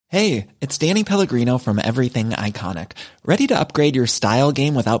Hey, it's Danny Pellegrino from Everything Iconic. Ready to upgrade your style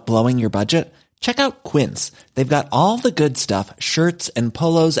game without blowing your budget? Check out Quince. They've got all the good stuff, shirts and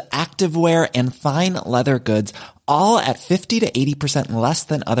polos, activewear, and fine leather goods, all at 50 to 80% less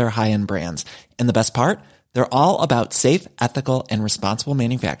than other high-end brands. And the best part? They're all about safe, ethical, and responsible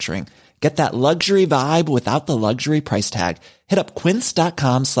manufacturing. Get that luxury vibe without the luxury price tag. Hit up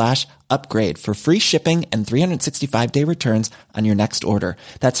quince.com/upgrade for free shipping and 365-day returns on your next order.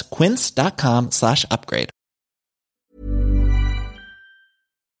 That's quince.com/upgrade.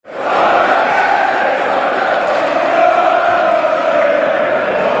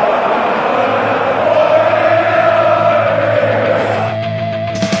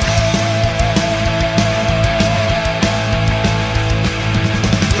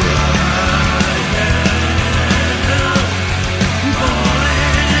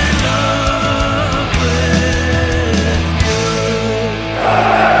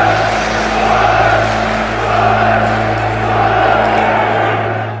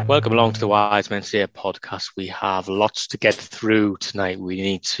 Welcome along to the Wise Men Say podcast. We have lots to get through tonight. We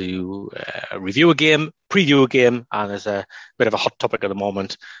need to review a game, preview a game, and there's a bit of a hot topic at the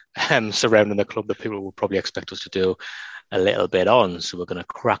moment surrounding the club that people will probably expect us to do a little bit on. So we're going to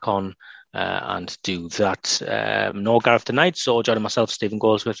crack on and do that. No Gareth tonight, so joining myself, Stephen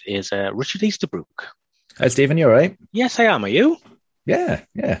Goldsmith, is Richard Easterbrook. Hi, Stephen. You all right? Yes, I am. Are you? Yeah.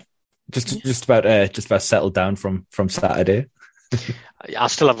 Just about settled down from Saturday. I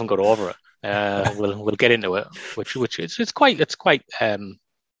still haven't got over it. We'll get into it, which it's quite a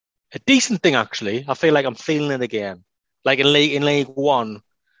decent thing actually. I feel like I'm feeling it again. Like in League One,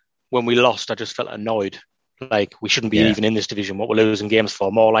 when we lost, I just felt annoyed. Like we shouldn't be even in this division. What we're losing games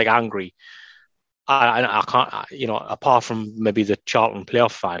for? More like angry. I can't, apart from maybe the Charlton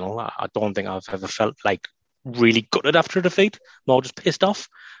playoff final, I don't think I've ever felt like really gutted after a defeat. More just pissed off.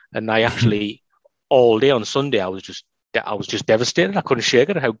 And I actually all day on Sunday I was just devastated. I couldn't shake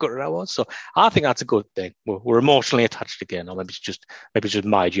it how good I was. So I think that's a good thing. We're emotionally attached again, or maybe it's just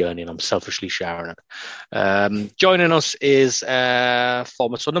my journey, and I'm selfishly sharing it. Joining us is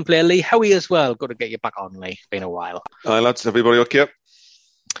former Sunderland player Lee Howie as well. Good to get you back on, Lee. Been a while. Hi lads, everybody okay?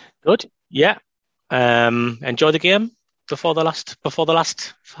 Good. Yeah. Enjoy the game before the last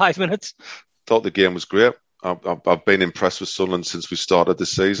 5 minutes. Thought the game was great. I've been impressed with Sunderland since we started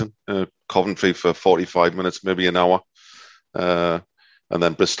this season. Coventry for 45 minutes, maybe an hour. And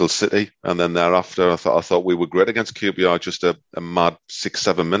then Bristol City, and then thereafter I thought we were great against QPR, just a mad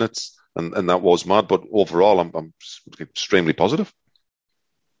 6-7 minutes, and that was mad, but overall I'm extremely positive.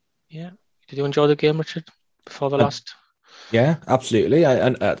 Yeah. Did you enjoy the game, Richard, before the last? Yeah, absolutely.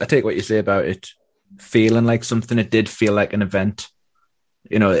 I take what you say about it feeling like something. It did feel like an event.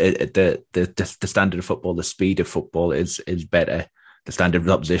 You know, the standard of football, the speed of football is better. The standard of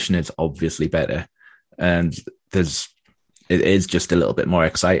opposition is obviously better, and it is just a little bit more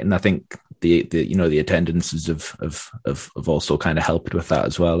exciting. I think the attendances have also kind of helped with that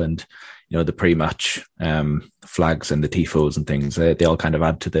as well, and the pre-match flags and the tifos and things, they all kind of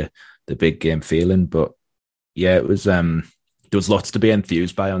add to the big game feeling. But yeah, it was there was lots to be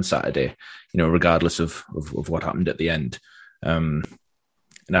enthused by on Saturday, regardless of what happened at the end.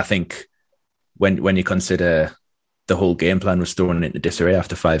 And I think when you consider the whole game plan was thrown into disarray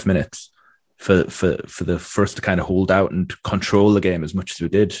after 5 minutes, for us to kind of hold out and control the game as much as we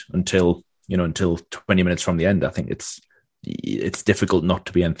did until 20 minutes from the end, I think it's difficult not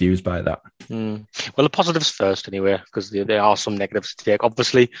to be enthused by that. Well, the positives first anyway, because there are some negatives to take,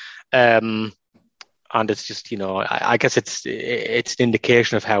 obviously. And it's just, I guess it's an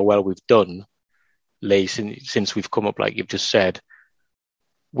indication of how well we've done, Lee, since we've come up, like you've just said.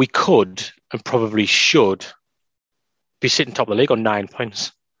 We could and probably should be sitting top of the league on 9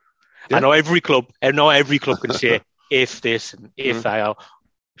 points. Yeah. I know every club can say if this and if that,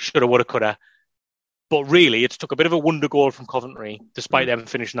 shoulda, woulda, coulda. But really, it took a bit of a wonder goal from Coventry, despite them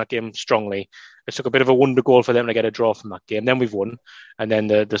finishing that game strongly. It took a bit of a wonder goal for them to get a draw from that game. Then we've won. And then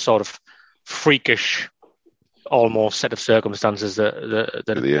the sort of freakish, almost set of circumstances that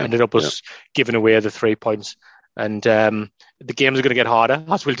ended up us giving away the 3 points. And the games are going to get harder,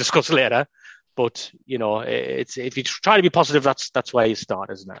 as we'll discuss later. But it's if you try to be positive, that's where you start,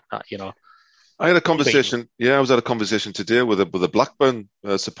 isn't it? I had a conversation. Yeah, I was at a conversation today with a Blackburn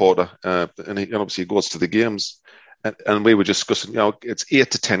supporter, and he obviously goes to the games, and we were discussing. It's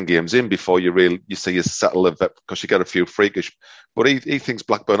 8 to 10 games in before you say you settle a bit because you get a few freakish. But he thinks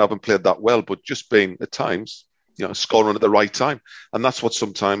Blackburn haven't played that well, but just being at times, scoring at the right time, and that's what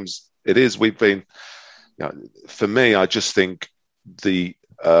sometimes it is. We've been. For me, I just think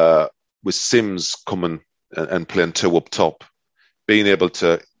with Sims coming and playing two up top, being able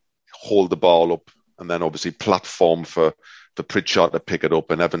to hold the ball up, and then obviously platform for Pritchard to pick it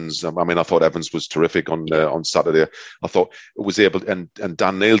up. And Evans, I thought Evans was terrific on Saturday. I thought it was able, and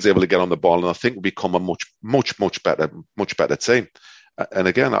Dan Neil's able to get on the ball, and I think we become a much better team. And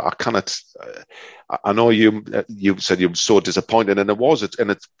again, I cannot. I know you said you were so disappointed, and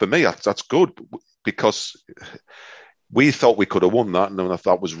it's for me that's good, because we thought we could have won that, and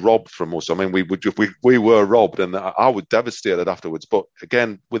that was robbed from us. I mean, we were robbed, and I was devastated afterwards. But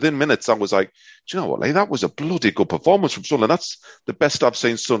again, within minutes, I was like, do you know what? Like, that was a bloody good performance from Sunderland. That's the best I've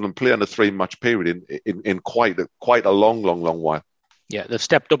seen Sunderland play in a 3-match period in quite a long while. Yeah, they've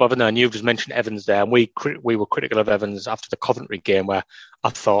stepped up, haven't they? And you've just mentioned Evans there, and we were critical of Evans after the Coventry game, where I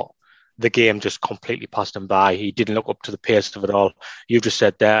thought the game just completely passed him by. He didn't look up to the pace of it all. You've just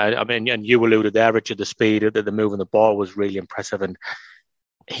said there, I mean, and you alluded there, Richard, the speed, the move on the ball was really impressive, and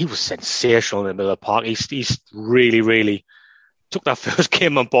he was sensational in the middle of the park. He's really took that first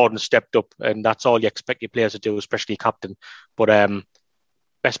game on board and stepped up, and that's all you expect your players to do, especially your captain. But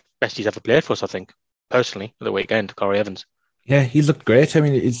best he's ever played for us, I think, personally, at the weekend, Corey Evans. Yeah, he's looked great. I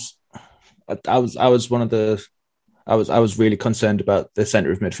mean, I was really concerned about the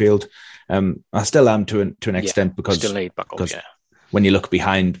centre of midfield. I still am to an extent, because still need backup, when you look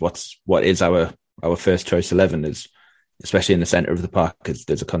behind what is our first choice 11, is especially in the centre of the park,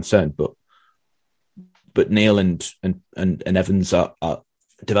 there's a concern. But Neil and Evans are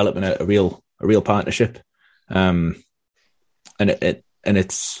developing a real partnership, and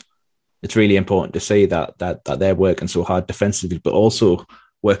it's really important to see that they're working so hard defensively, but also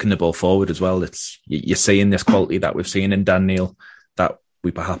working the ball forward as well. You're seeing this quality that we've seen in Dan Neil that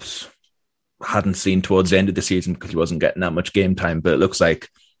we perhaps hadn't seen towards the end of the season because he wasn't getting that much game time. But it looks like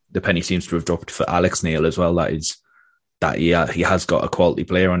the penny seems to have dropped for Alex Neil as well. That he has got a quality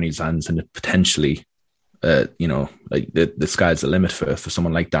player on his hands, and potentially, like the sky's the limit for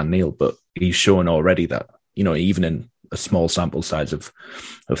someone like Dan Neil. But he's shown already that, even in a small sample size of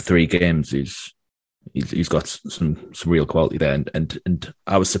 3 games, he's got some real quality there, and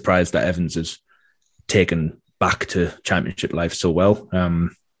I was surprised that Evans has taken back to Championship life so well,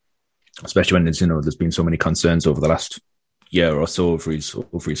 especially when there's been so many concerns over the last year or so over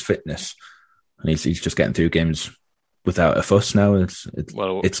his fitness, and he's just getting through games without a fuss now.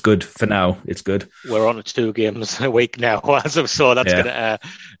 It's good for now. It's good. We're on to 2 games a week now, as of so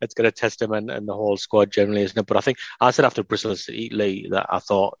that's gonna test him and the whole squad generally, isn't it? But I think I said after Bristol City, Lee, that I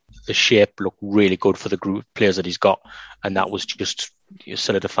thought the shape looked really good for the group of players that he's got, and that was just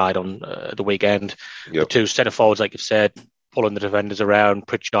solidified on the weekend. Yep. The 2 centre forwards, like you've said, pulling the defenders around,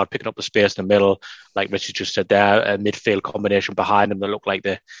 Pritchard picking up the space in the middle, like Richard just said there, a midfield combination behind them that look like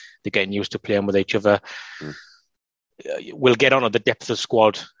they're getting used to playing with each other. We'll get on to the depth of the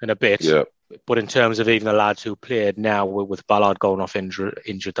squad in a bit, but in terms of even the lads who played now, with Ballard going off injured,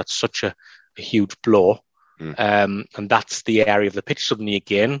 that's such a huge blow. And that's the area of the pitch suddenly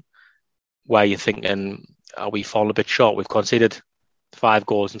again where you're thinking, are we falling a bit short? We've conceded 5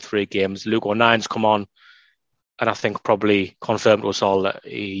 goals in 3 games. Luke O'Nine's come on, and I think probably confirmed to us all that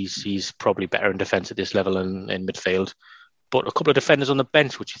he's probably better in defence at this level in midfield. But a couple of defenders on the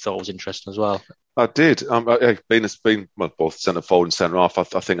bench, which you thought was interesting as well. I did. It's been both centre forward and centre half. I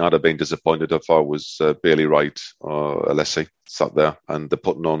think I'd have been disappointed if I was Bailey Wright or Alessi sat there, and they're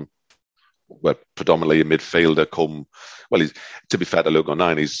putting on predominantly a midfielder. To be fair to Luke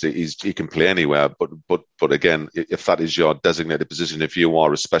O'Nien, he can play anywhere. But again, if that is your designated position, if you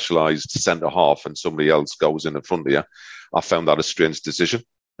are a specialised centre half and somebody else goes in front of you, I found that a strange decision.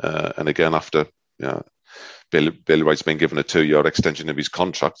 And again, after Bailey Wright's been given a 2-year extension of his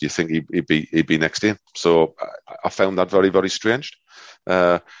contract, you think he'd be next in. So I found that very, very strange.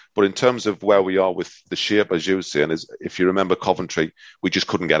 But in terms of where we are with the shape, as you were saying, is if you remember Coventry, we just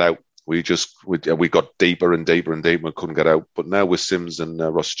couldn't get out. We got deeper and deeper and deeper and couldn't get out. But now with Sims and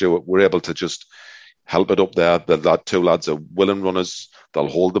Ross Stewart, we're able to just help it up there. The 2 lads are willing runners. They'll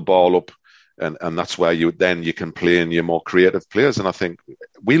hold the ball up. And that's where you can play in your more creative players. And I think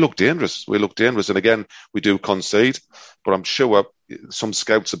we look dangerous. And again, we do concede, but I'm sure some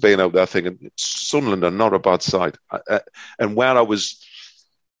scouts have been out there thinking Sunderland are not a bad side. And where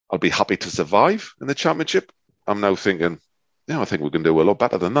I'll be happy to survive in the Championship, I'm now thinking, I think we can do a lot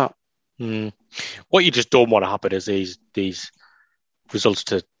better than that. What you just don't want to happen is these results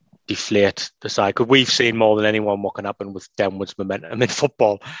to deflate the side, because we've seen more than anyone what can happen with downwards momentum in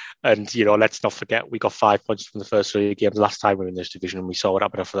football. And let's not forget, we got 5 points from the first 3 games last time we were in this division, and we saw what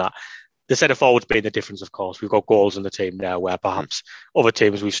happened after that. the centre forwards being the difference, of course. We've got goals in the team now where perhaps other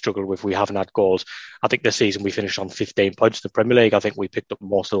teams we've struggled with, we haven't had goals. I think this season we finished on 15 points in the Premier League. I think we picked up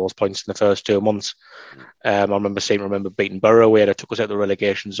most of those points in the first 2 months. I remember beating Borough where it took us out of the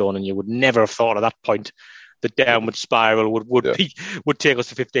relegation zone, and you would never have thought at that point the downward spiral would take us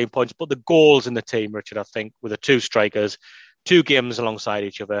to 15 points. But the goals in the team, Richard, I think, with the 2 strikers, 2 games alongside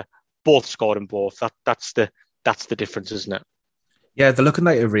each other, both scored in both. That's the difference, isn't it? Yeah, they're looking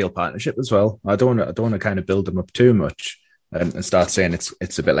like a real partnership as well. I don't want to kind of build them up too much and start saying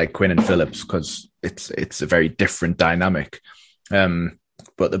it's a bit like Quinn and Phillips, because it's a very different dynamic.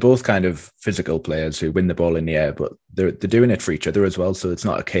 But they're both kind of physical players who win the ball in the air, but they're doing it for each other as well. So it's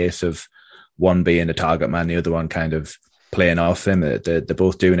not a case of one being a target man, the other one kind of playing off him. They're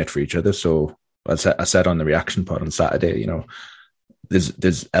both doing it for each other. So as I said on the reaction pod on Saturday,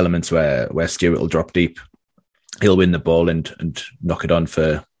 there's elements where Stewart will drop deep. He'll win the ball and knock it on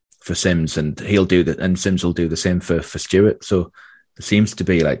for Sims, and he'll do that, and Sims will do the same for Stewart. So there seems to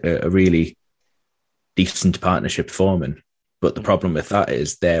be like a really decent partnership forming. But the problem with that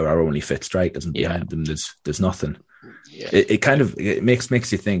is they're our only fit strikers, and behind them there's nothing. Yeah. It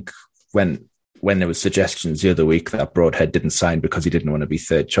makes you think when there was suggestions the other week that Broadhead didn't sign because he didn't want to be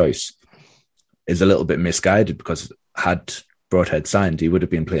third choice, is a little bit misguided, because had Broadhead signed, he would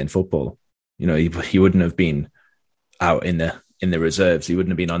have been playing football. He wouldn't have been out in the reserves. He wouldn't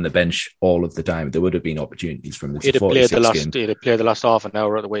have been on the bench all of the time. There would have been opportunities from this. He'd have played the last half an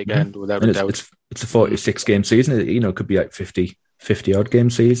hour at the weekend without a doubt. It's a 46 game season. It could be like 50 odd game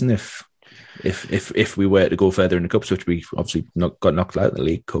season if we were to go further in the cups, which we obviously got knocked out in the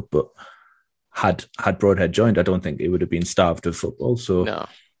League Cup. But had Broadhead joined, I don't think it would have been starved of football. So. No.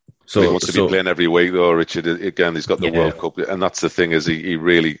 So he wants to be playing every week, though, Richard. Again, he's got the World Cup, and that's the thing: is he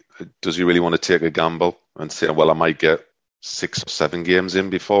really want to take a gamble and say, "Well, I might get 6 or 7 games in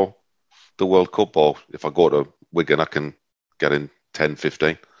before the World Cup, or if I go to Wigan, I can get in 10,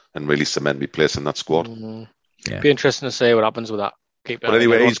 15 and really cement my place in that squad." Mm-hmm. Yeah. Be interesting to see what happens with that. But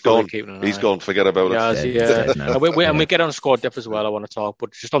anyway, he's gone. He's gone. Forget about it. Yeah. And we get on squad depth as well. I want to talk,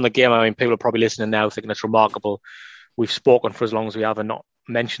 but just on the game, I mean, people are probably listening now thinking it's remarkable. We've spoken for as long as we have and not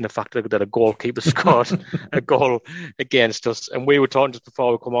mentioned the fact that a goalkeeper scored a goal against us. And we were talking just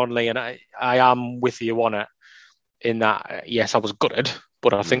before we come on, Lee, and I am with you on it in that, yes, I was gutted,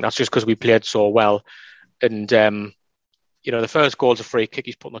 but I think that's just because we played so well. And, the first goal's a free kick.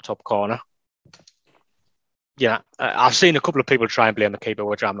 He's put in the top corner. Yeah, I've seen a couple of people try and blame the keeper,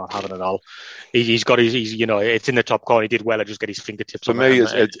 which I'm not having at all. He's it's in the top corner. He did well. I just get his fingertips. For me,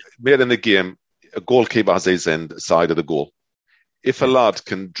 it's made in the game. A goalkeeper has his end side of the goal. If a lad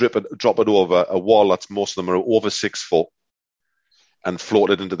can drop it over a wall that's most of them are over 6 foot and float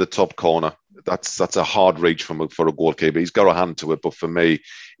it into the top corner, that's a hard reach for a goalkeeper. He's got a hand to it, but for me,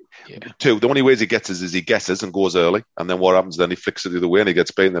 the only ways he gets is he guesses and goes early, and then what happens? Then he flicks it the other way and he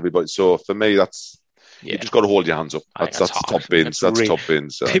gets beaten everybody. So for me, you just got to hold your hands up. That's top bins. That's top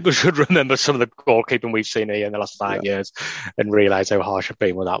bins. People should remember some of the goalkeeping we've seen here in the last 5 years and realise how harsh I've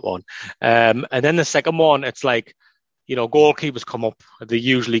been with that one. And then the second one, it's like, goalkeepers come up. They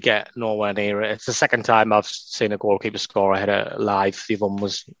usually get nowhere near it. It's the second time I've seen a goalkeeper score. I had a live. The one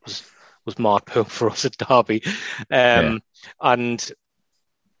was Mark for us at Derby. And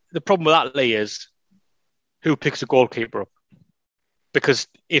the problem with that, Lee, is who picks a goalkeeper up? Because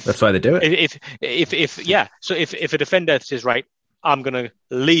that's why they do it. So if a defender says, right, I'm going to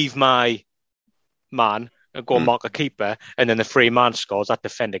leave my man and go mark a keeper, and then the free man scores, that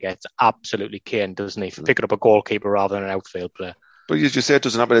defender gets absolutely caned, doesn't he, for picking up a goalkeeper rather than an outfield player. But as you say, it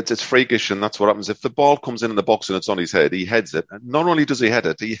doesn't happen. It's freakish, and that's what happens. If the ball comes in the box and it's on his head, he heads it. And not only does he head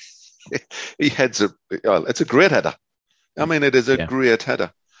it, he heads it. Well, it's a great header. I mean, it is a great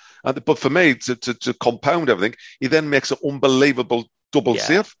header. But for me, to compound everything, he then makes an unbelievable double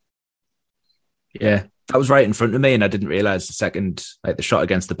save. Yeah, that was right in front of me, and I didn't realise the second, like the shot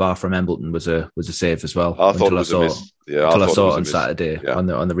against the bar from Embleton was a save as well. I thought it was a miss. Until I saw it on Saturday on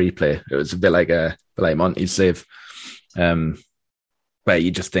the replay, it was a bit like Monty's save, where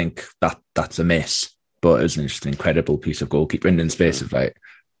you just think that's a miss, but it was just an incredible piece of goalkeeping in the space of like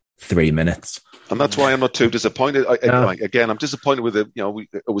 3 minutes. And that's why I'm not too disappointed. Again, I'm disappointed with it.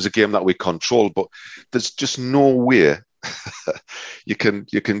 It was a game that we controlled, but there's just no way you can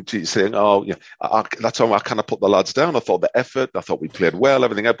say, that's how I kind of put the lads down. I thought the effort, I thought we played well,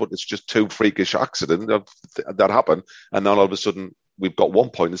 everything else, but it's just 2 freakish accidents that happened, and then all of a sudden we've got 1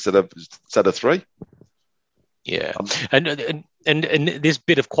 point instead of 3. Yeah, and this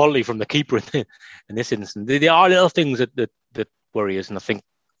bit of quality from the keeper in this instance, there are little things that worry us, and I think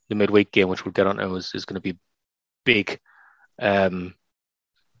the midweek game, which we'll get on to, is going to be big.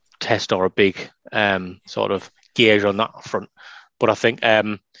 test or a big sort of gauge on that front. But I think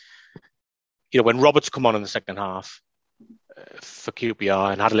when Roberts come on in the second half for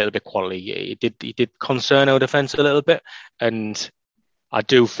QPR and had a little bit of quality, he did concern our defence a little bit, and I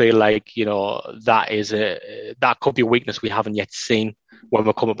do feel like that could be a weakness we haven't yet seen when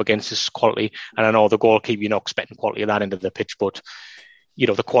we come up against this quality. And I know the goalkeeper, you're not expecting quality at that end of the pitch, but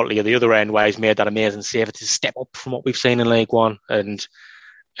the quality of the other end where he's made that amazing save, it's a step up from what we've seen in League One. And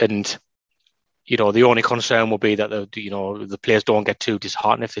the only concern will be that the players don't get too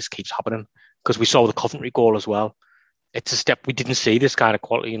disheartened if this keeps happening, because we saw the Coventry goal as well. It's a step. We didn't see this kind of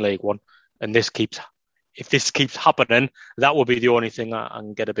quality in League One, and if this keeps happening, that will be the only thing I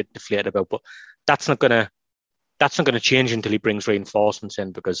can get a bit deflated about. But that's not gonna change until he brings reinforcements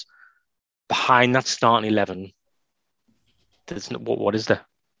in, because behind that starting 11, what is there?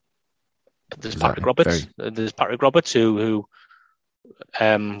 There's Patrick Roberts. There's Patrick Roberts who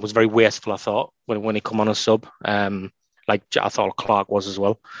was very wasteful, I thought, when he come on a sub. Like I thought Clark was as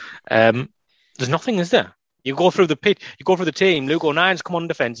well. There's nothing, is there? You go through the pitch, you go through the team. Luke O'Nien's come on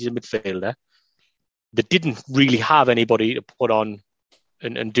defence. He's a midfielder. They didn't really have anybody to put on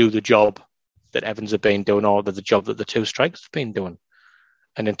and do the job that Evans have been doing, or the job that the two strikers have been doing.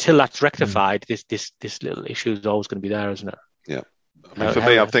 And until that's rectified, this little issue is always going to be there, isn't it? Yeah. For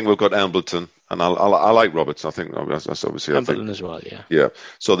me, I think we've got Embleton, and I like Roberts. I think that's obviously Embleton as well. Yeah. Yeah.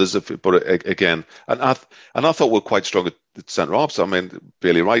 So but again, and I thought we're quite strong at centre halves. I mean,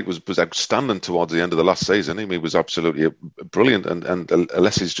 Bailey Wright was outstanding towards the end of the last season. He was absolutely brilliant, and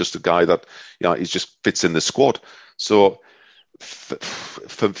unless he's just a guy that he just fits in the squad. So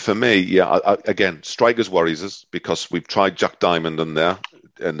for me, again, strikers worries us because we've tried Jack Diamond in there.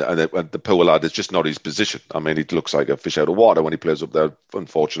 And the poor lad is just not his position. I mean, he looks like a fish out of water when he plays up there,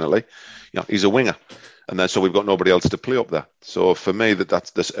 unfortunately. He's a winger. And then so we've got nobody else to play up there. So for me,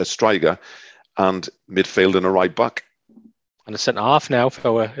 that's a striker and midfield and a right back. And a centre half now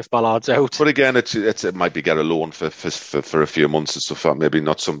if Ballard's out. But again, it might be get a loan for a few months and stuff. Maybe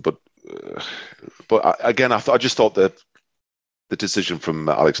not some, but again, I just thought that the decision from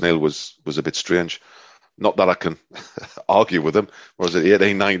Alex Neil was a bit strange. Not that I can argue with him. Or is it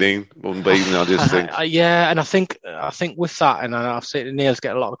 18, 19, unbeaten? I just think. Yeah, and I think with that, and I've seen Neil's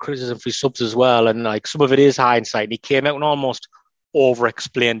get a lot of criticism for his subs as well, and like some of it is hindsight. And he came out and almost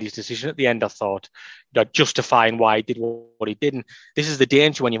over-explained his decision at the end, I thought, justifying why he did what he did. And this is the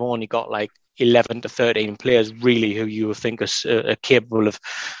danger when you've only got like 11 to 13 players really who you think are capable of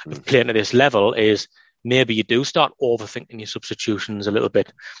playing at this level, is maybe you do start overthinking your substitutions a little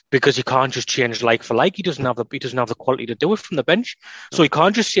bit, because you can't just change like for like. He doesn't have the quality to do it from the bench. So you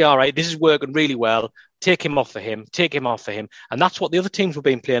can't just say, all right, this is working really well, take him off for him. And that's what the other teams we've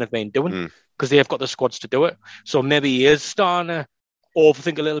been playing have been doing, because they've got the squads to do it. So maybe he is starting to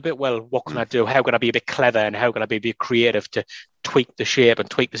overthink a little bit. Well, what can I do? How can I be a bit clever, and how can I be a bit creative to tweak the shape and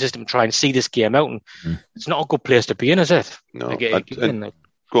tweak the system and try and see this game out? And it's not a good place to be in, is it? No.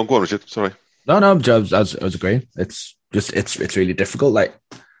 Go on, Richard. Sorry. No, I was agreeing. It's really difficult. Like,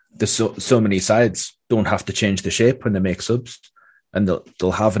 there's so many sides don't have to change the shape when they make subs, and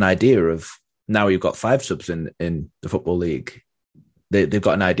they'll have an idea of, now you've got 5 subs in the Football League. They've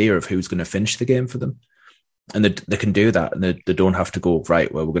got an idea of who's going to finish the game for them, and they can do that, and they don't have to go,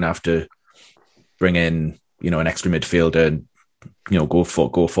 right, well, we're going to have to bring in an extra midfielder and go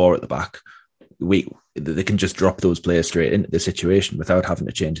for at the back. They can just drop those players straight into the situation without having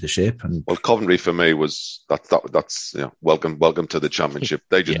to change the shape. And Coventry for me was that's welcome to the Championship.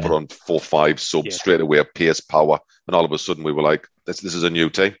 They just put on 4-5 subs straight away, pace, power, and all of a sudden we were like, this is a new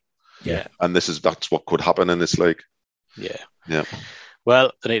team. Yeah, and that's what could happen in this league. Yeah.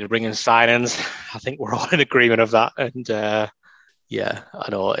 Well, they need to bring in signings. I think we're all in agreement of that, and. Yeah, I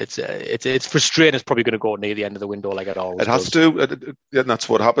know it's frustrating. It's probably going to go near the end of the window, like it always. It has to, and that's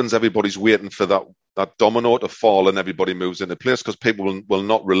what happens. Everybody's waiting for that domino to fall, and everybody moves into place, because people will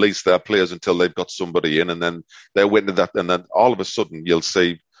not release their players until they've got somebody in, and then they're waiting to that, and then all of a sudden you'll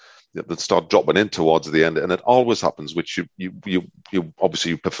see that start dropping in towards the end, and it always happens. Which you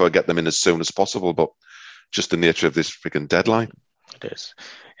obviously you prefer get them in as soon as possible, but just the nature of this freaking deadline.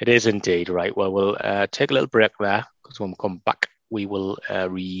 It is indeed. Right. Well, we'll take a little break there, because when we come back, we will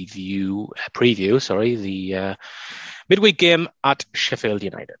preview the midweek game at Sheffield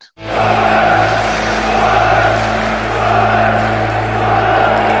United.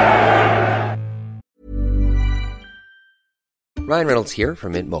 Ryan Reynolds here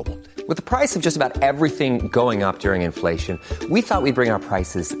from Mint Mobile. With the price of just about everything going up during inflation, we thought we'd bring our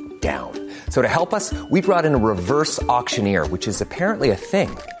prices down. So to help us, we brought in a reverse auctioneer, which is apparently a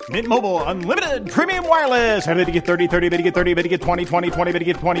thing. Mint Mobile Unlimited Premium Wireless. How to get 30, 30, bit to get 30, bit to get 20, 20, 20, bit to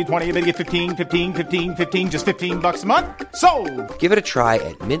get 20, 20, bit to get 15, 15, 15, 15, just $15 a month? Sold! Give it a try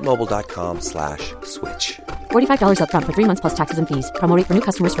at mintmobile.com/switch. $45 up front for 3 months plus taxes and fees. Promo rate for new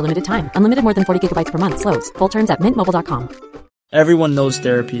customers for limited time. Unlimited more than 40 gigabytes per month. Slows full terms at mintmobile.com. Everyone knows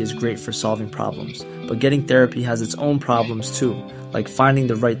therapy is great for solving problems, but getting therapy has its own problems too, like finding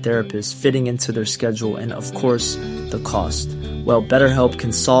the right therapist, fitting into their schedule, and of course, the cost. Well, BetterHelp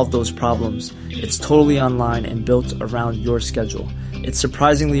can solve those problems. It's totally online and built around your schedule. It's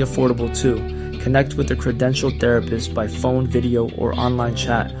surprisingly affordable too. Connect with a credentialed therapist by phone, video, or online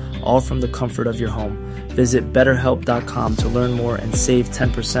chat, all from the comfort of your home. Visit BetterHelp.com to learn more and save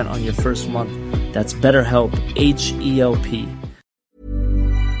 10% on your first month. That's BetterHelp, H-E-L-P.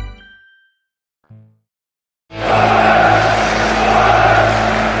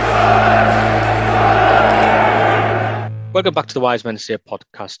 Welcome back to the Wise Men Say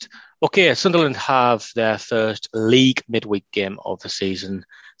podcast. Okay, Sunderland have their first league midweek game of the season.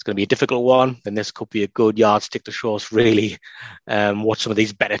 It's going to be a difficult one, and this could be a good yardstick to show us really what some of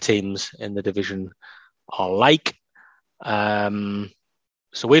these better teams in the division are like. So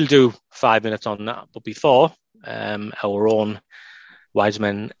we'll do 5 minutes on that. But before, our own Wise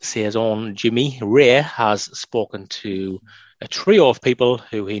Men Say's own Jimmy Ray has spoken to a trio of people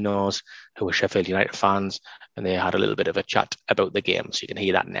who he knows who are Sheffield United fans, and they had a little bit of a chat about the game, so you can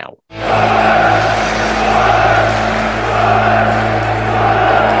hear that now.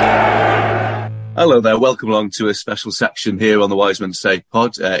 Hello there, welcome along to a special section here on the Wise Men Say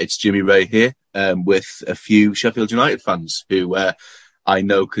pod. It's Jimmy Ray here with a few Sheffield United fans who I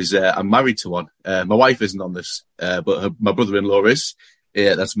know because I'm married to one. My wife isn't on this, but my brother-in-law is.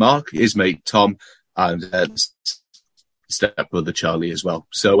 That's Mark, his mate Tom, and stepbrother Charlie as well.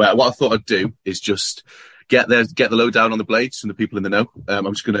 So what I thought I'd do is just get the lowdown on the Blades from the people in the know.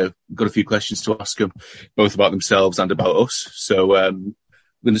 I'm just got a few questions to ask them, both about themselves and about us. So I'm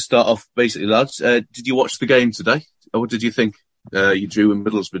going to start off basically, lads. Did you watch the game today? Or what did you think? You drew in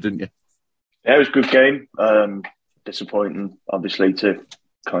Middlesbrough, didn't you? Yeah, it was a good game. Disappointing, obviously, to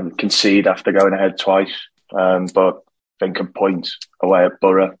kind of concede after going ahead twice. But I think a point away at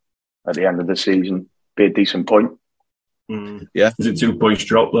Borough at the end of the season be a decent point. Yeah. Was it 2 points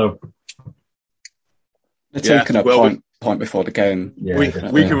drop though? They're taking a point before the game. Yeah, we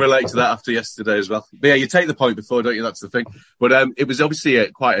can relate to that after yesterday as well. But yeah, you take the point before, don't you? That's the thing. But it was obviously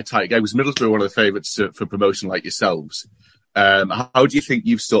quite a tight game. It was Middlesbrough, one of the favourites for promotion like yourselves. How do you think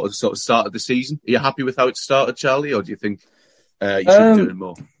you've sort of started the season? Are you happy with how it started, Charlie, or do you think you should be doing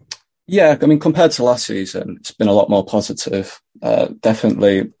more? Yeah, I mean, compared to last season, it's been a lot more positive.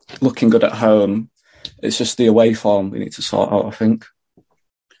 Definitely looking good at home. It's just the away form we need to sort out, I think.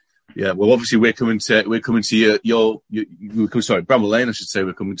 Yeah, well, obviously we're coming to Bramall Lane, I should say.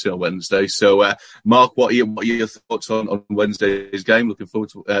 We're coming to on Wednesday. So, Mark, what are your thoughts on Wednesday's game? Looking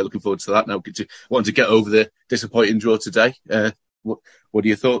forward to that. Now, wanting to get over the disappointing draw today. What are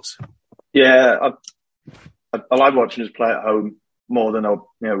your thoughts? Yeah, I like watching us play at home more than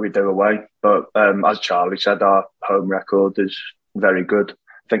we do away. But as Charlie said, our home record is very good. I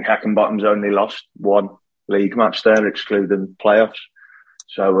think Heckenbottom's only lost one league match there, excluding playoffs.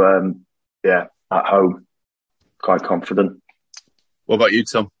 So, at home, quite confident. What about you,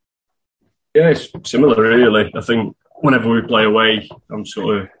 Tom? Yeah, it's similar, really. I think whenever we play away, I'm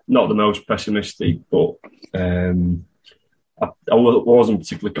sort of not the most pessimistic, but I wasn't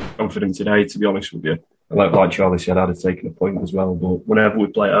particularly confident today, to be honest with you. Like Charlie said, I'd have taken a point as well. But whenever we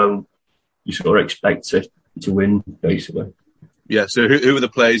play at home, you sort of expect to win, basically. Yeah, so who are the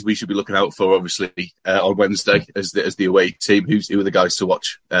players we should be looking out for, obviously, on Wednesday as the away team? Who are the guys to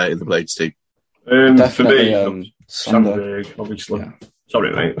watch in the Blades team? Definitely, for me, Sandberg, obviously. Yeah.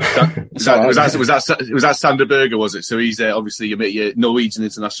 Sorry, mate. Was that Sander Berger, was it? So he's obviously your Norwegian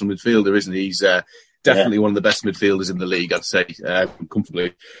international midfielder, isn't he? He's definitely one of the best midfielders in the league, I'd say,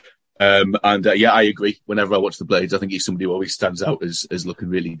 comfortably. I agree. Whenever I watch the Blades, I think he's somebody who always stands out as looking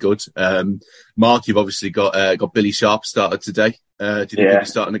really good. Mark, you've obviously got Billy Sharp started today. Do you think he'll be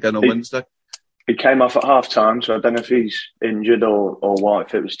starting again on Wednesday? He came off at half time, so I don't know if he's injured or what,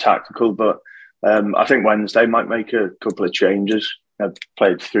 if it was tactical, but I think Wednesday might make a couple of changes. I've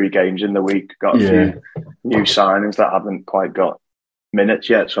played 3 games in the week, got a few new signings that haven't quite got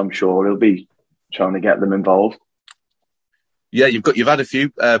minutes yet, so I'm sure he'll be trying to get them involved. Yeah, you've had a few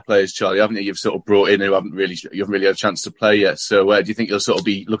players, Charlie, haven't you? You've sort of brought in who you haven't really had a chance to play yet. So do you think you'll sort of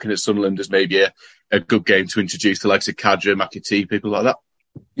be looking at Sunderland as maybe a good game to introduce the likes of Kadra, McAtee, people like that?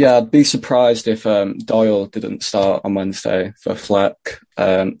 Yeah, I'd be surprised if Doyle didn't start on Wednesday for Fleck.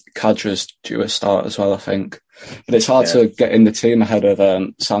 Kadra's due a start as well, I think. But it's hard to get in the team ahead of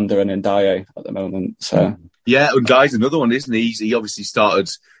Sander and Ndiaye at the moment. So yeah, Ndiaye's another one, isn't he? He obviously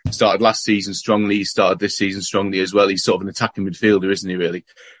started last season strongly. He started this season strongly as well. He's sort of an attacking midfielder, isn't he? Really,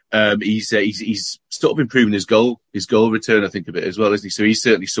 he's sort of improving his goal return, I think, a bit as well, isn't he? So he's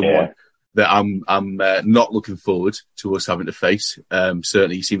certainly someone that I'm not looking forward to us having to face.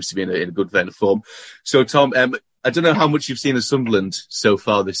 Certainly, he seems to be in a good vein of form. So, Tom, I don't know how much you've seen of Sunderland so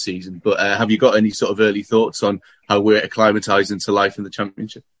far this season, but have you got any sort of early thoughts on how we're acclimatising to life in the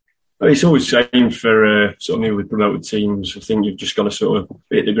Championship? It's always the same for sort of newly promoted teams. I think you've just got to sort of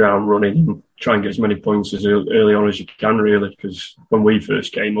hit the ground running and try and get as many points as early on as you can, really, because when we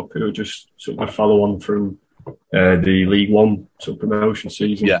first came up, it was just sort of a follow-on from the League One sort of promotion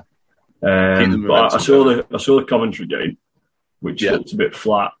season. Yeah. But I saw the Coventry game, which looked a bit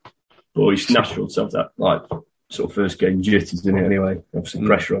flat, but it's natural to have that like sort of first game jitters in it anyway. Obviously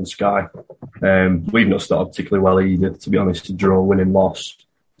pressure on Sky. We've not started particularly well either, to be honest. A draw, winning, loss.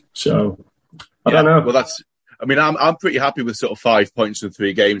 So I don't know. Well, I'm pretty happy with sort of 5 points in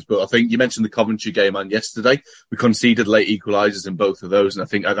 3 games, but I think you mentioned the Coventry game and yesterday. We conceded late equalisers in both of those, and I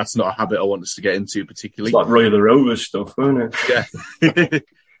think that's not a habit I want us to get into particularly. It's like Roy the Rovers stuff, isn't it? Yeah.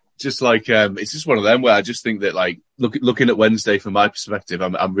 Just like it's just one of them where I just think that, like, looking at Wednesday from my perspective,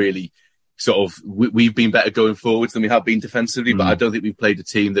 I'm really sort of we've been better going forwards than we have been defensively, but I don't think we've played a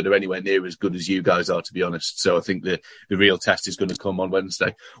team that are anywhere near as good as you guys are, to be honest. So I think the real test is going to come on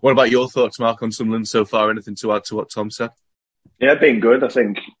Wednesday. What about your thoughts, Mark, on Sunderland so far? Anything to add to what Tom said? Yeah, been good. I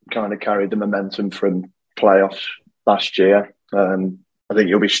think kind of carried the momentum from playoffs last year. I think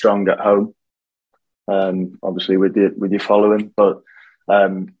you'll be strong at home, obviously with your following, but.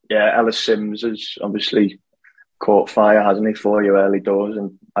 Ellis Sims has obviously caught fire, hasn't he, for you early doors,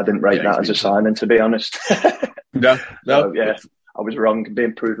 and I didn't rate that as a signing, to be honest. No. So, I was wrong,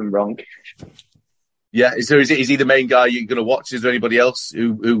 being proven wrong. Yeah, so is he the main guy you're going to watch? Is there anybody else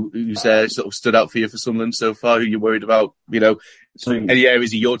who's sort of stood out for you for Sunderland so far, who you're worried about? You know, any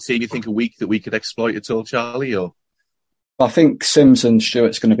areas of your team you think are weak that we could exploit at all, Charlie? Or I think Sims and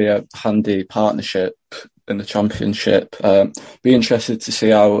Stewart's going to be a handy partnership in the Championship. Be interested to see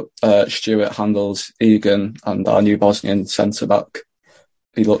how Stewart handles Egan and our new Bosnian centre back.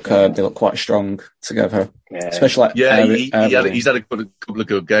 They look quite strong together, especially he's had a couple of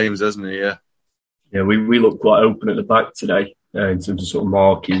good games, hasn't he? Yeah, we look quite open at the back today in terms of sort of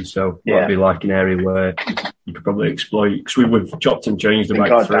marking, so might be like an area where you could probably exploit, because we've chopped and changed the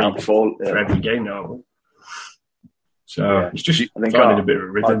back three for every game now. So it's just finding a bit of a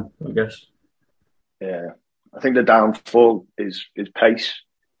rhythm, I guess. Yeah, I think the downfall is pace.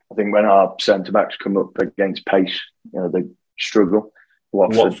 I think when our centre backs come up against pace, they struggle.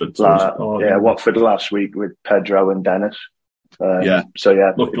 Watford last week with Pedro and Dennis.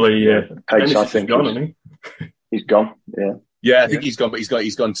 Luckily, pace. Dennis I think gone, hasn't he? He's gone. Yeah, I think he's gone, but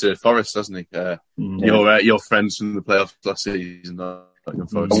he's gone to Forest, hasn't he? Your friends from the playoffs last season. A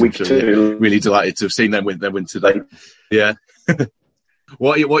week too. Really delighted to have seen them win today. Yeah.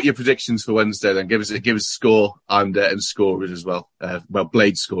 What are your predictions for Wednesday then? Give us a score and scorers as well.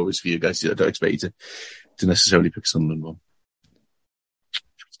 Blade scorers for you guys. I don't expect you to necessarily pick Sunderland one.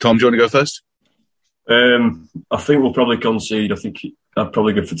 Tom, do you want to go first? I think we'll probably concede. I think I'd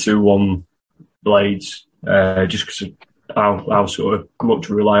probably go for 2-1 Blades, just because of how sort of much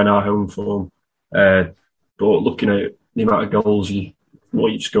we rely on our home form. But looking at the amount of goals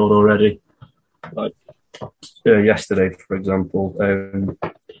what you've scored already, like yesterday, for example,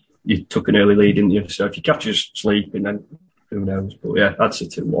 you took an early lead, didn't you? So if you catch us sleeping, then who knows? But yeah, that's a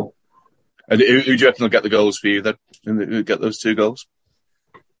 2-1. And who do you reckon will get the goals for you then? Who get those 2 goals?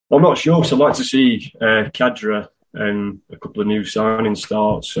 I'm not sure, so I'd like to see Kadra and a couple of new signings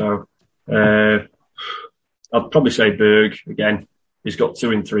start. So I'd probably say Berg again. He's got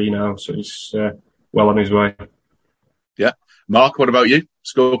 2 in 3 now, so he's well on his way. Yeah. Mark, what about you?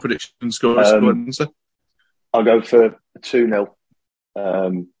 Score prediction, scores? I'll go for a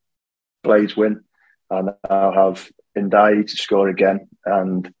 2-0 Blades win, and I'll have Ndiaye to score again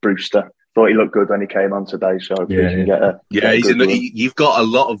and Brewster. Thought he looked good when he came on today, so I can get a you've got a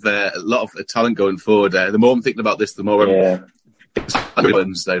lot of talent going forward. The more I'm thinking about this, the more I'm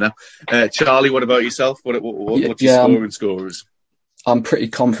Wednesday now. Charlie, what about yourself? What's your score and scorers? I'm pretty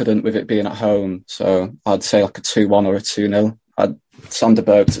confident with it being at home, so I'd say like a 2-1 or a 2-0. I'd Sander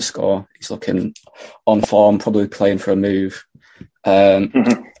Berg to score. He's looking on form, probably playing for a move.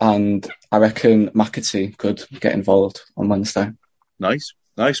 And I reckon McAtee could get involved on Wednesday. Nice.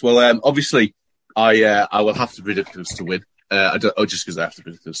 Well, obviously, I will have to predict us to win. I don't. Oh, just because I have to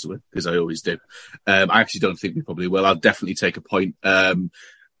predict us to win, because I always do. I actually don't think we probably will. I'll definitely take a point.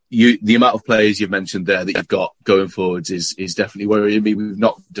 The amount of players you've mentioned there that you've got going forwards is definitely worrying me. We've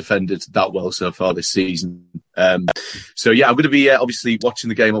not defended that well so far this season. So yeah, I'm going to be obviously watching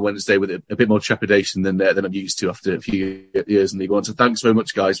the game on Wednesday with a bit more trepidation than I'm used to after a few years in League One. So thanks very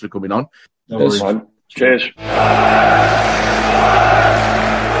much, guys, for coming on. No worries. Cheers.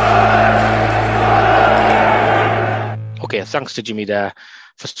 Okay, thanks to Jimmy there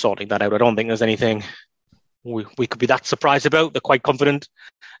for sorting that out. I don't think there's anything we could be that surprised about. They're quite confident.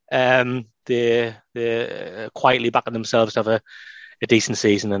 They're quietly backing themselves to have a decent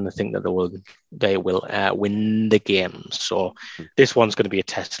season, and they think that they will win the game. So this one's going to be a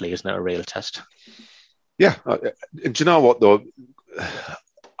test, Lee, isn't it? A real test. Yeah. Do you know what, though?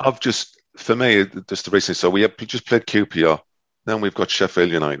 For me, just the recently, so we have just played QPR, then we've got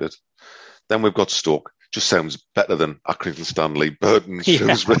Sheffield United, then we've got Stoke. Just sounds better than Accrington Stanley, Burton,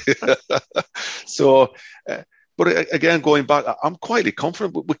 Shrewsbury. So, but again, going back, I'm quietly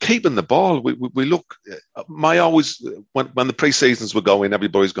confident. We're keeping the ball. We look. When the pre-seasons were going,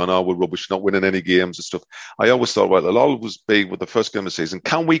 everybody's gone, "Oh, we're rubbish, not winning any games and stuff." I always thought, well, it'll always be with the first game of the season.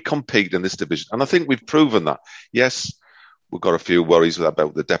 Can we compete in this division? And I think we've proven that. Yes, we've got a few worries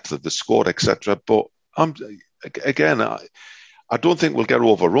about the depth of the squad, etc. But I don't think we'll get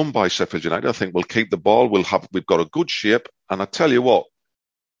overrun by Sheffield United. I think we'll keep the ball. We've got a good shape, and I tell you what,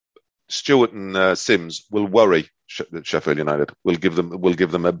 Stewart and Sims will worry Sheffield United. We'll give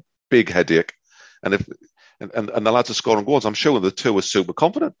them a big headache, and the lads are scoring goals. I'm sure the two are super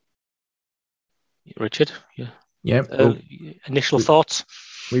confident. Richard, yeah. Initial thoughts?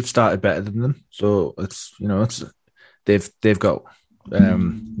 We've started better than them, so they've got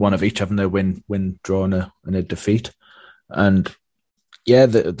one of each, haven't they? Win, draw, and a defeat, and yeah,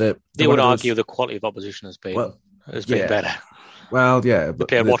 they would argue the quality of opposition has been better. Well, yeah, but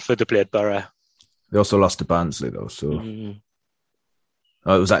they played Watford, they played Borough. They also lost to Barnsley though, so.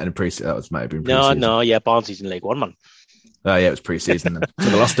 Was that in a pre-season? That might have been pre-season. No, Barnsley's in League One, man. Oh yeah, it was pre-season then. So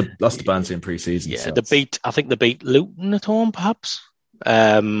they lost to Barnsley in pre-season. Yeah, I think they beat Luton at home, perhaps.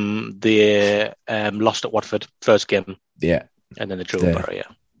 They lost at Watford first game. Yeah, and then they drew Borough. Yeah,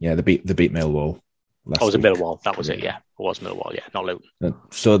 yeah, they beat Millwall. Was it Millwall? That was it. Yeah, it was Millwall. Yeah, not Luton.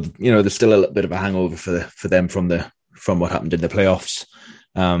 So there's still a little bit of a hangover for them from what happened in the playoffs.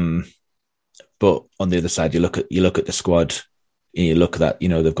 But on the other side, you look at the squad, and you look at that.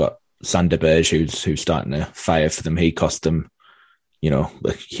 They've got Sander Berge, who's starting to fire for them. He cost them,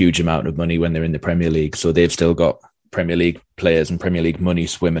 a huge amount of money when they're in the Premier League. So they've still got Premier League players and Premier League money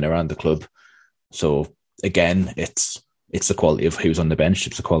swimming around the club. So again, it's the quality of who's on the bench.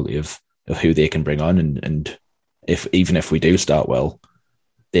 It's the quality of who they can bring on, and even if we do start well,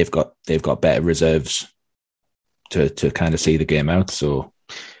 they've got better reserves to kind of see the game out. So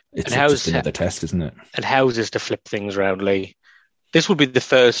it's just another test, isn't it? And how's this to flip things around, Lee? This will be the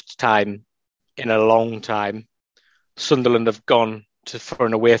first time in a long time Sunderland have gone for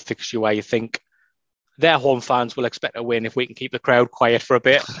an away fixture where you think their home fans will expect a win if we can keep the crowd quiet for a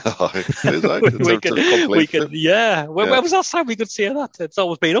bit. When was last time we could see that? It's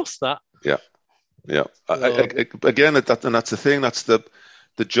always been us, that. Yeah. Again, that's the thing. That's the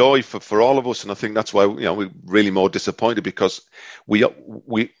joy for all of us, and I think that's why we're really more disappointed, because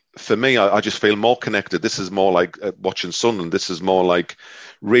for me, I just feel more connected. This is more like watching Sunderland. This is more like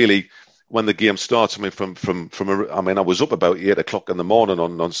really when the game starts. I mean, I was up about 8 o'clock in the morning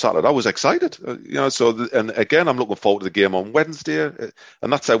on Saturday. I was excited, and again, I'm looking forward to the game on Wednesday,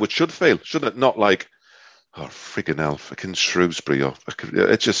 and that's how it should feel, shouldn't it? Not like, oh, freaking Shrewsbury.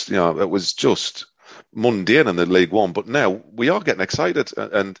 It's just, it was just mundane in the League One. But now we are getting excited,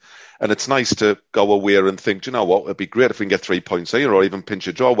 and it's nice to go away and think, you know what, it'd be great if we can get 3 points here or even pinch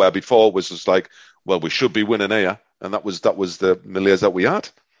a draw, where before it was just like, well, we should be winning here. And that was the malaise that we had.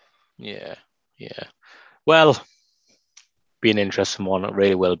 Yeah. Well, be an interesting one. It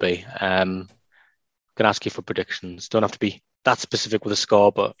really will be. I'm going to ask you for predictions. Don't have to be that specific with a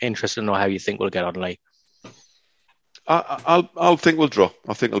score, but interested to know how you think we'll get on, Lee. I'll think we'll draw.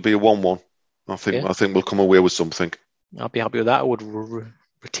 I think it'll be a 1-1. I think we'll come away with something. I'll be happy with that. I would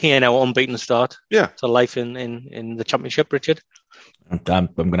retain our unbeaten start. Yeah. To life in the Championship, Richard. I'm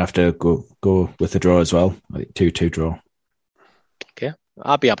going to have to go with the draw as well. 2-2 draw. Okay,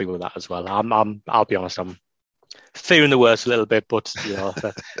 I'll be happy with that as well. I'll be honest. I'm fearing the worst a little bit, but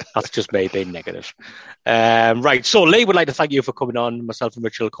that's just me being negative. Right. So Lee would like to thank you for coming on. Myself and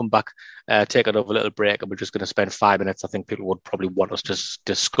Richard will come back, take another little break, and we're just going to spend 5 minutes. I think people would probably want us to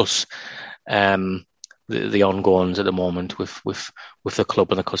discuss the the ongoings at the moment with the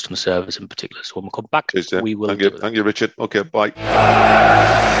club and the customer service in particular. So when we come back, we will. Thank you, Richard. Okay, bye.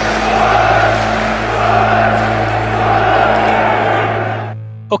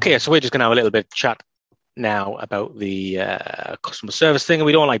 Okay, so we're just going to have a little bit of chat now about the customer service thing, and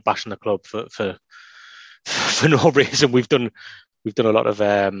we don't like bashing the club for no reason. We've done a lot of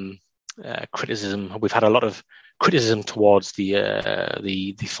criticism. We've had a lot of criticism towards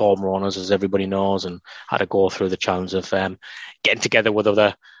the former owners, as everybody knows, and had to go through the challenge of getting together with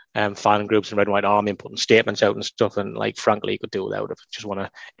other fan groups and Red and White Army and putting statements out and stuff. And like, frankly, you could do without it. Just want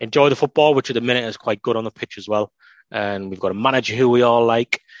to enjoy the football, which at the minute is quite good on the pitch as well. And we've got a manager who we all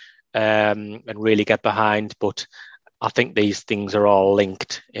like and really get behind. But I think these things are all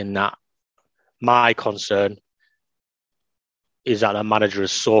linked in that my concern is that the manager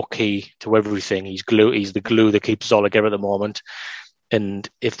is so key to everything. He's the glue that keeps us all together at the moment. And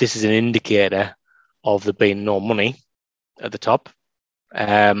if this is an indicator of there being no money at the top,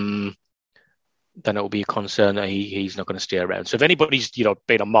 then it will be a concern that he's not going to stay around. So if anybody's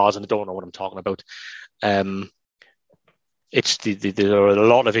been on Mars and they don't know what I'm talking about, there are a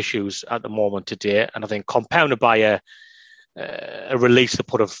lot of issues at the moment today, and I think compounded by a release the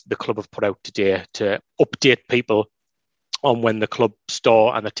club have put out today to update people on when the club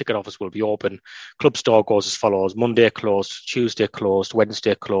store and the ticket office will be open. Club store goes as follows: Monday closed, Tuesday closed,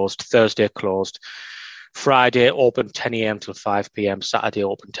 Wednesday closed, Thursday closed, Friday open 10 a.m. till 5 p.m, Saturday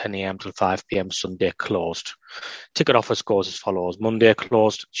open 10 a.m. till 5 p.m, Sunday closed. Ticket office goes as follows: Monday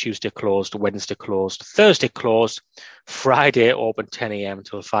closed, Tuesday closed, Wednesday closed, Thursday closed, Friday open 10 a.m.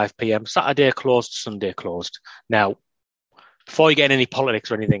 till 5 p.m, Saturday closed, Sunday closed. Now, before you get any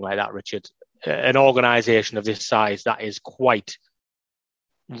politics or anything like that, Richard, an organisation of this size, that is quite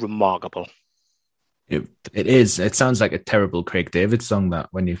remarkable. It is. It sounds like a terrible Craig David song, that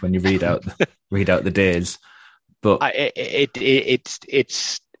when you read out the days. But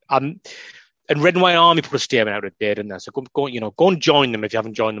it's and Red and White Army put a statement out today, didn't they? So go and join them if you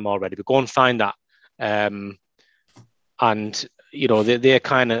haven't joined them already. But go and find that. And they've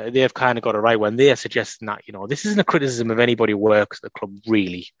kind of got it right when they are suggesting that this isn't a criticism of anybody who works at the club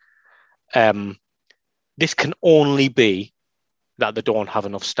really. This can only be that they don't have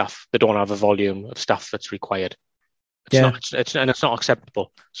enough staff. They don't have a volume of staff that's required. It's not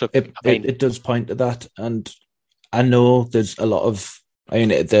acceptable. So it does point to that, and I know there's a lot of. I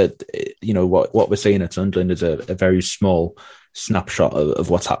mean, what we're seeing at Sunderland is a very small snapshot of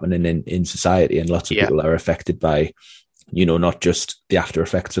what's happening in society, and lots of people are affected by, not just the after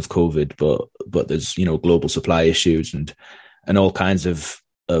effects of COVID, but there's global supply issues and all kinds of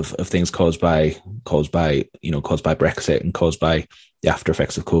things caused by Brexit and caused by the after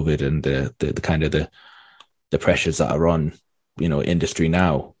effects of COVID and the kind of the pressures that are on industry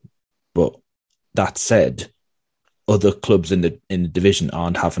now. But that said, other clubs in the division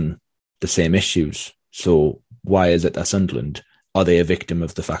aren't having the same issues. So why is it that Sunderland, are they a victim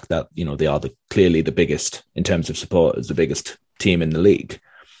of the fact that they are clearly the biggest in terms of supporters, the biggest team in the league?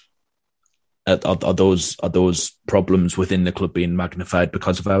 Are those problems within the club being magnified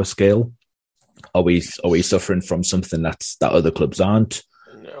because of our scale? Are we suffering from something that other clubs aren't?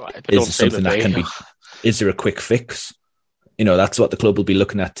 No, is there something that can be? Is there a quick fix? That's what the club will be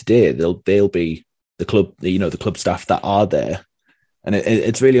looking at today. They'll be the club, the club staff that are there, and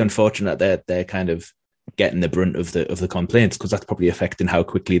it's really unfortunate that they're kind of getting the brunt of the complaints, because that's probably affecting how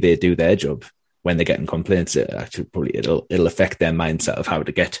quickly they do their job. When they're getting complaints, it'll affect their mindset of how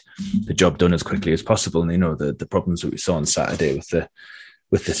to get the job done as quickly as possible. And the problems that we saw on Saturday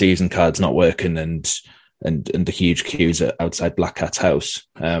with the season cards not working and the huge queues outside Black Cat's house.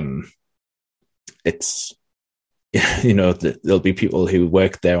 It's there'll be people who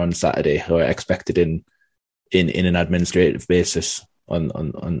work there on Saturday who are expected in an administrative basis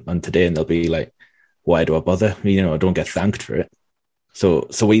on today, and they'll be like, why do I bother? I don't get thanked for it. So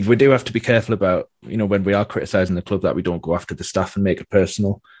we do have to be careful about, when we are criticising the club, that we don't go after the staff and make it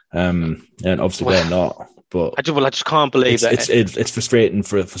personal. And obviously they're not. But I just can't believe that. It's frustrating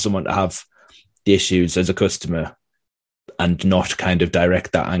for someone to have the issues as a customer and not kind of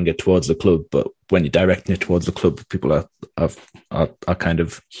direct that anger towards the club. But when you're directing it towards the club, people are kind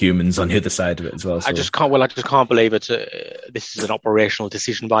of humans on the other side of it as well. So. I just can't believe this is an operational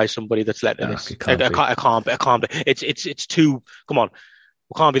decision by somebody that's letting this. I can't. It's too. Come on,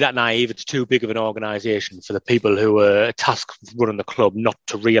 we can't be that naive. It's too big of an organisation for the people who are tasked with running the club not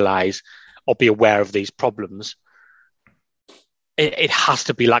to realise or be aware of these problems. It has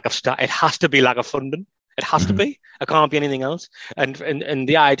to be lack of staff. It has to be lack of funding. It has to be. It can't be anything else. And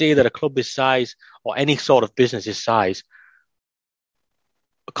the idea that a club this size or any sort of business this size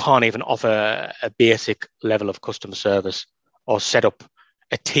can't even offer a basic level of customer service or set up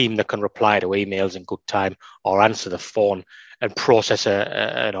a team that can reply to emails in good time or answer the phone and process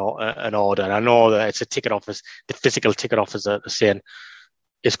an order. And I know that it's a ticket office, the physical ticket office that they're saying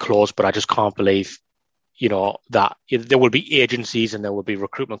is closed, but I just can't believe, that there will be agencies and there will be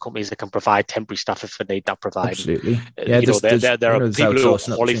recruitment companies that can provide temporary staff if they need that provided. Absolutely. Yeah, there are people who are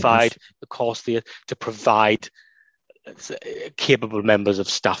qualified, of course, to provide capable members of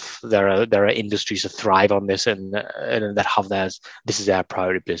staff. There are industries that thrive on this and that have theirs. This is their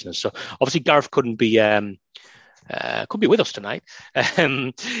priority business. So obviously Gareth couldn't be with us tonight.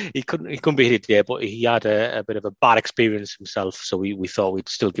 He couldn't be here today, but he had a bit of a bad experience himself. So we thought we'd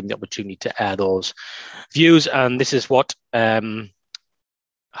still give him the opportunity to air those views. And this is what happened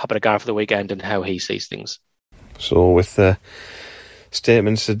to Gareth for the weekend and how he sees things. So with the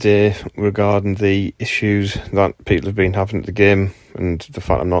statements today regarding the issues that people have been having at the game, and the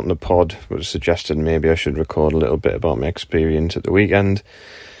fact I'm not in the pod was suggested maybe I should record a little bit about my experience at the weekend.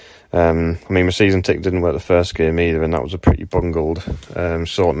 My season ticket didn't work the first game either, and that was a pretty bungled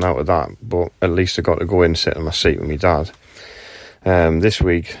sorting out of that, but at least I got to go in and sit in my seat with my dad. This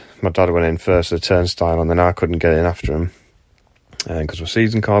week my dad went in first to the turnstile, and then I couldn't get in after him because my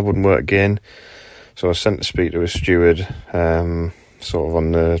season card wouldn't work again. So I was sent to speak to a steward sort of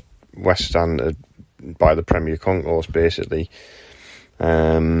on the west stand by the Premier Concourse basically,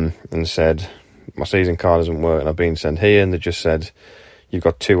 and said my season card doesn't work and I've been sent here, and they just said you've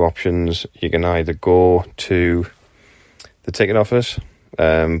got two options. You can either go to the ticket office,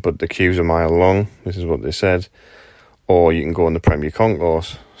 but the queues are a mile long, this is what they said, or you can go in the Premier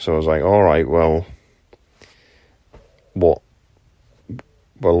Concourse. So I was like, all right, well,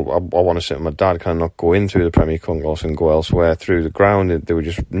 I want to sit with my dad. Can I not go in through the Premier Concourse and go elsewhere through the ground? They were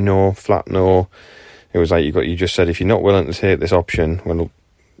just flat no. It was like you just said if you're not willing to take this option, well,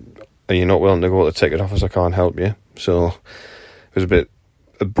 and you're not willing to go to the ticket office, I can't help you. So it was a bit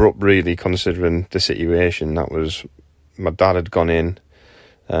abrupt, really, considering the situation. That was my dad had gone in,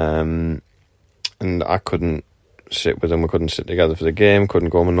 and I couldn't sit with him. We couldn't sit together for the game. Couldn't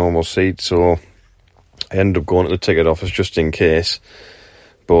go on my normal seat, so I ended up going to the ticket office just in case.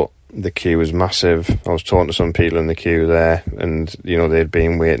 But the queue was massive. I was talking to some people in the queue there, and they'd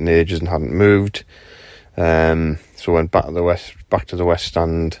been waiting ages and hadn't moved. So I went back to the west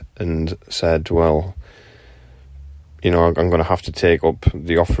stand and said, well, I'm going to have to take up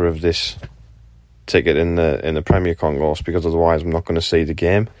the offer of this ticket in the Premier Concourse because otherwise I'm not going to see the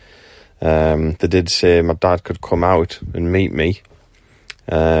game. They did say my dad could come out and meet me,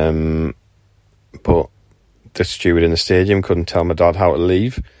 but the steward in the stadium couldn't tell my dad how to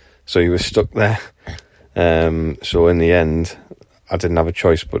leave, so he was stuck there. So in the end, I didn't have a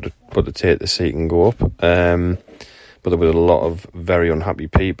choice but to take the seat and go up. But there was a lot of very unhappy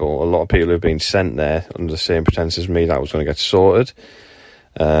people. A lot of people who've been sent there under the same pretense as me that was going to get sorted.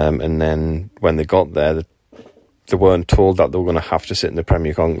 And then when they got there, they weren't told that they were going to have to sit in the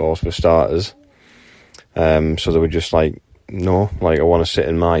Premier Concourse for starters. So they were just like, no, I want to sit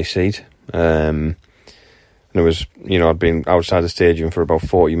in my seat. And it was, I'd been outside the stadium for about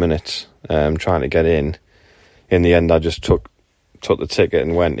 40 minutes trying to get in. In the end, I just took the ticket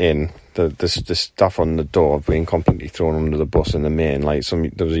and went in. The staff on the door have been completely thrown under the bus in the main.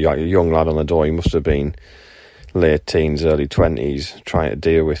 There was a young lad on the door. He must have been late teens, early 20s, trying to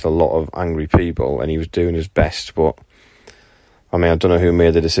deal with a lot of angry people, and he was doing his best. But I don't know who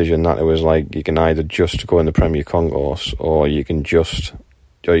made the decision that it was like you can either just go in the Premier Concourse or you can go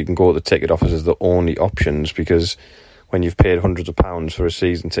to the ticket office as the only options, because when you've paid hundreds of pounds for a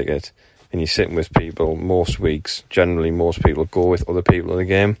season ticket and you're sitting with people most weeks, generally most people go with other people in the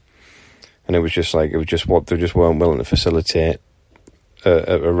game, and it was just what they just weren't willing to facilitate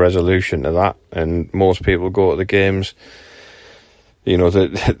a resolution to that. And most people go to the games,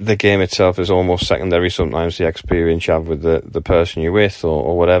 the game itself is almost secondary sometimes, the experience you have with the person you're with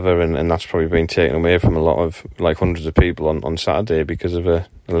or whatever, and that's probably been taken away from a lot of hundreds of people on Saturday because of a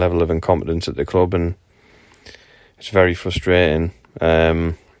level of incompetence at the club, and it's very frustrating.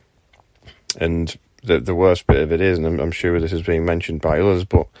 And the worst bit of it is, and I'm sure this is being mentioned by others,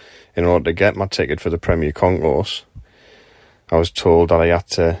 but in order to get my ticket for the Premier Concourse, I was told that I had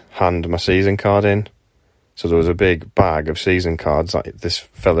to hand my season card in. So there was a big bag of season cards that this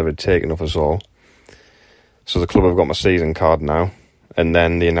fella had taken off us all. So the club have got my season card now, and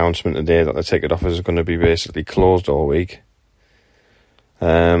then the announcement today that the ticket office is going to be basically closed all week.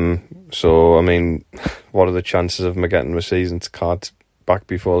 So, what are the chances of me getting my season card back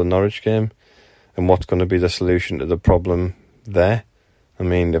before the Norwich game? And what's going to be the solution to the problem there?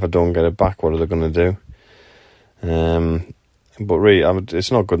 If I don't get it back, what are they going to do? but really,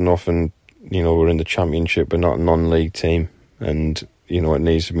 it's not good enough. And we're in the Championship, but not a non-league team, and it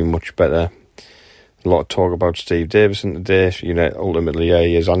needs to be much better. A lot of talk about Steve Davison today. Ultimately,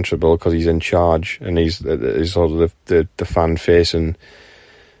 he is answerable because he's in charge, and he's sort of the fan-facing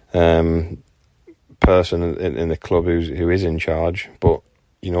person in the club who is in charge. But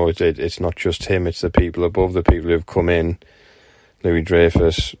it's not just him; it's the people above, the people who've come in, Louis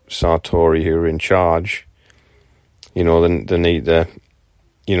Dreyfus, Sartori, who are in charge. They need to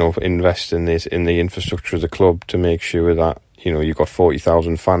invest in the infrastructure of the club to make sure that you've got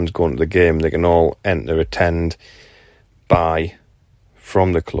 40,000 fans going to the game. They can all enter, attend, buy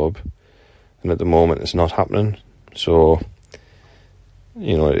from the club, and at the moment it's not happening. So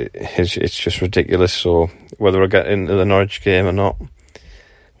it's just ridiculous. So whether I get into the Norwich game or not,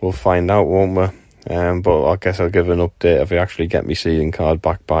 we'll find out, won't we? But I guess I'll give an update if I actually get my season card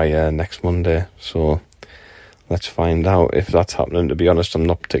back by next Monday. So let's find out if that's happening. To be honest, I'm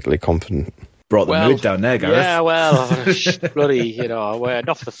not particularly confident. Brought the mood down there, Gareth. Yeah, well, bloody,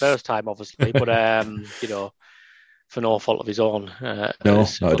 not for the first time, obviously, but for no fault of his own. No,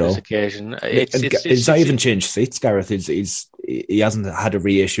 not at all. This occasion, he's not even changed seats, Gareth. He hasn't had a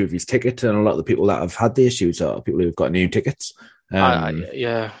reissue of his ticket, and a lot of the people that have had the issues are people who've got new tickets.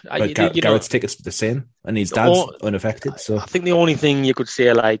 Gareth's tickets were the same, and his dad's unaffected. So I think the only thing you could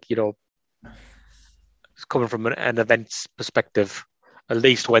say, coming from an events perspective, at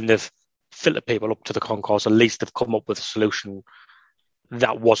least when they've filtered people up to the concourse, at least they've come up with a solution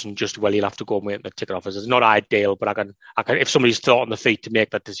that wasn't just, well, you'll have to go and wait the ticket office. It's not ideal, but I can if somebody's thought on the feet to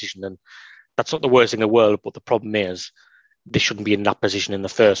make that decision, then that's not the worst thing in the world. But the problem is they shouldn't be in that position in the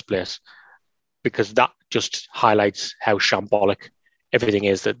first place, because that just highlights how shambolic everything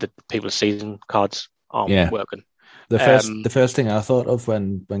is that the people's season cards aren't working. The first thing I thought of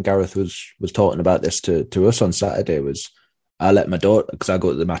when Gareth was talking about this to us on Saturday was, I let my daughter, because I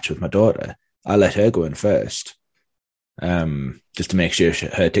go to the match with my daughter, I let her go in first, just to make sure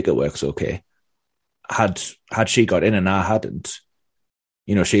her ticket works okay. Had she got in and I hadn't,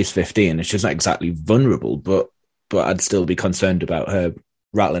 she's 15 and she's not exactly vulnerable, but I'd still be concerned about her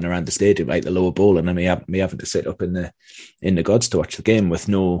rattling around the stadium like the lower bowl, and me having to sit up in the gods to watch the game with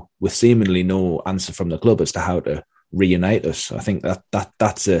seemingly no answer from the club as to how to reunite us. I think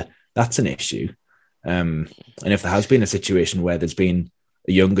that's an issue. And if there has been a situation where there's been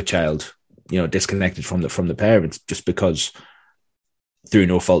a younger child, disconnected from the parents just because through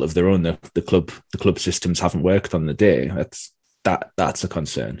no fault of their own, the club systems haven't worked on the day, that's a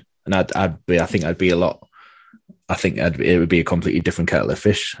concern. And it would be a completely different kettle of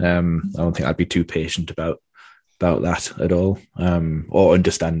fish. I don't think I'd be too patient about that at all, or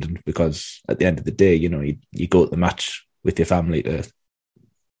understanding, because at the end of the day, you go to the match with your family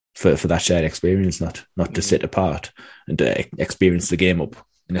for that shared experience, not to sit apart and to experience the game up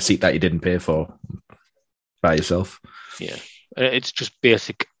in a seat that you didn't pay for by yourself. Yeah, it's just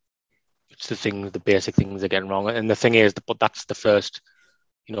basic. It's the basic things are getting wrong, and the thing is, but that's the first.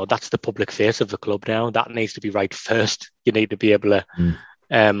 That's the public face of the club now. That needs to be right first. You need to be able to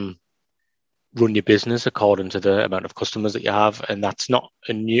run your business according to the amount of customers that you have, and that's not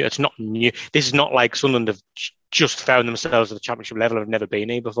new. It's not new. This is not like Sunderland have just found themselves at the Championship level. Have never been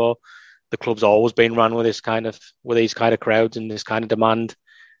here before. The club's always been run with these kind of crowds and this kind of demand,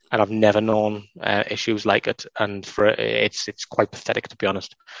 and I've never known issues like it. And it's quite pathetic, to be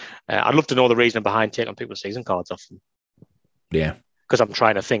honest. I'd love to know the reason behind taking people's season cards off them. Yeah. Because I'm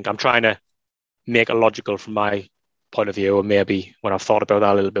trying to make it logical from my point of view, and maybe when I've thought about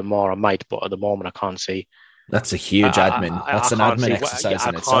that a little bit more, I might. But at the moment, I can't see. That's a huge admin. That's an admin exercise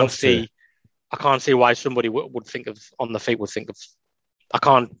in itself. I can't see why somebody would think of on the feet would think of. I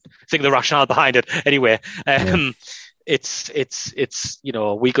can't think of the rationale behind it. Anyway, it's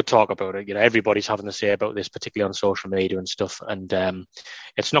we could talk about it. Everybody's having to say about this, particularly on social media and stuff, and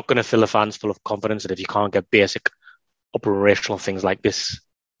it's not going to fill the fans full of confidence that if you can't get basic operational things like this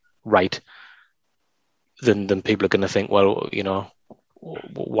right, then people are going to think, well,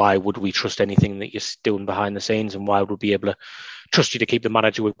 why would we trust anything that you're doing behind the scenes, and why would we be able to trust you to keep the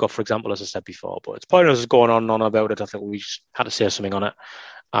manager we've got, for example, as I said before. But it's pointless going on and on about it. I think we just had to say something on it,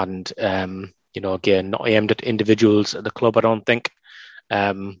 and again, not aimed at individuals at the club. I don't think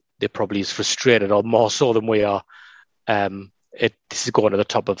they're probably as frustrated or more so than we are. This is going to the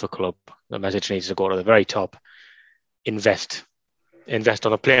top of the club. The message needs to go to the very top. Invest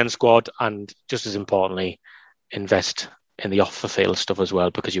on a playing squad, and just as importantly, invest in the off-the-field stuff as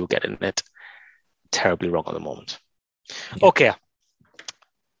well, because you're getting it terribly wrong at the moment. Yeah. Okay.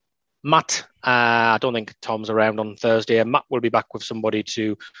 Matt. I don't think Tom's around on Thursday. Matt will be back with somebody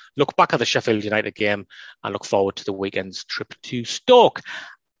to look back at the Sheffield United game and look forward to the weekend's trip to Stoke.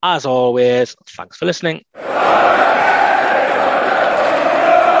 As always, thanks for listening.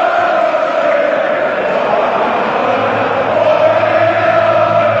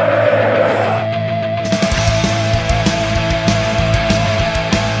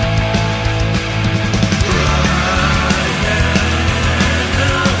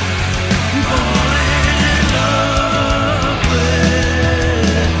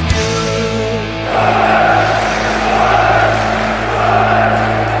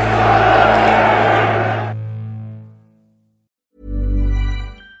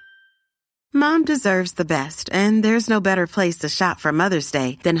 Mom deserves the best, and there's no better place to shop for Mother's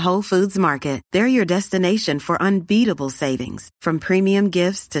Day than Whole Foods Market. They're your destination for unbeatable savings, from premium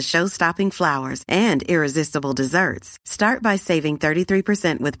gifts to show-stopping flowers and irresistible desserts. Start by saving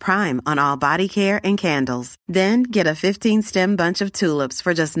 33% with Prime on all body care and candles. Then get a 15-stem bunch of tulips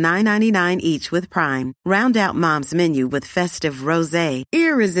for just $9.99 each with Prime. Round out Mom's menu with festive rosé,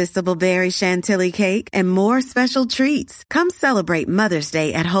 irresistible berry chantilly cake, and more special treats. Come celebrate Mother's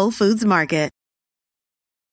Day at Whole Foods Market.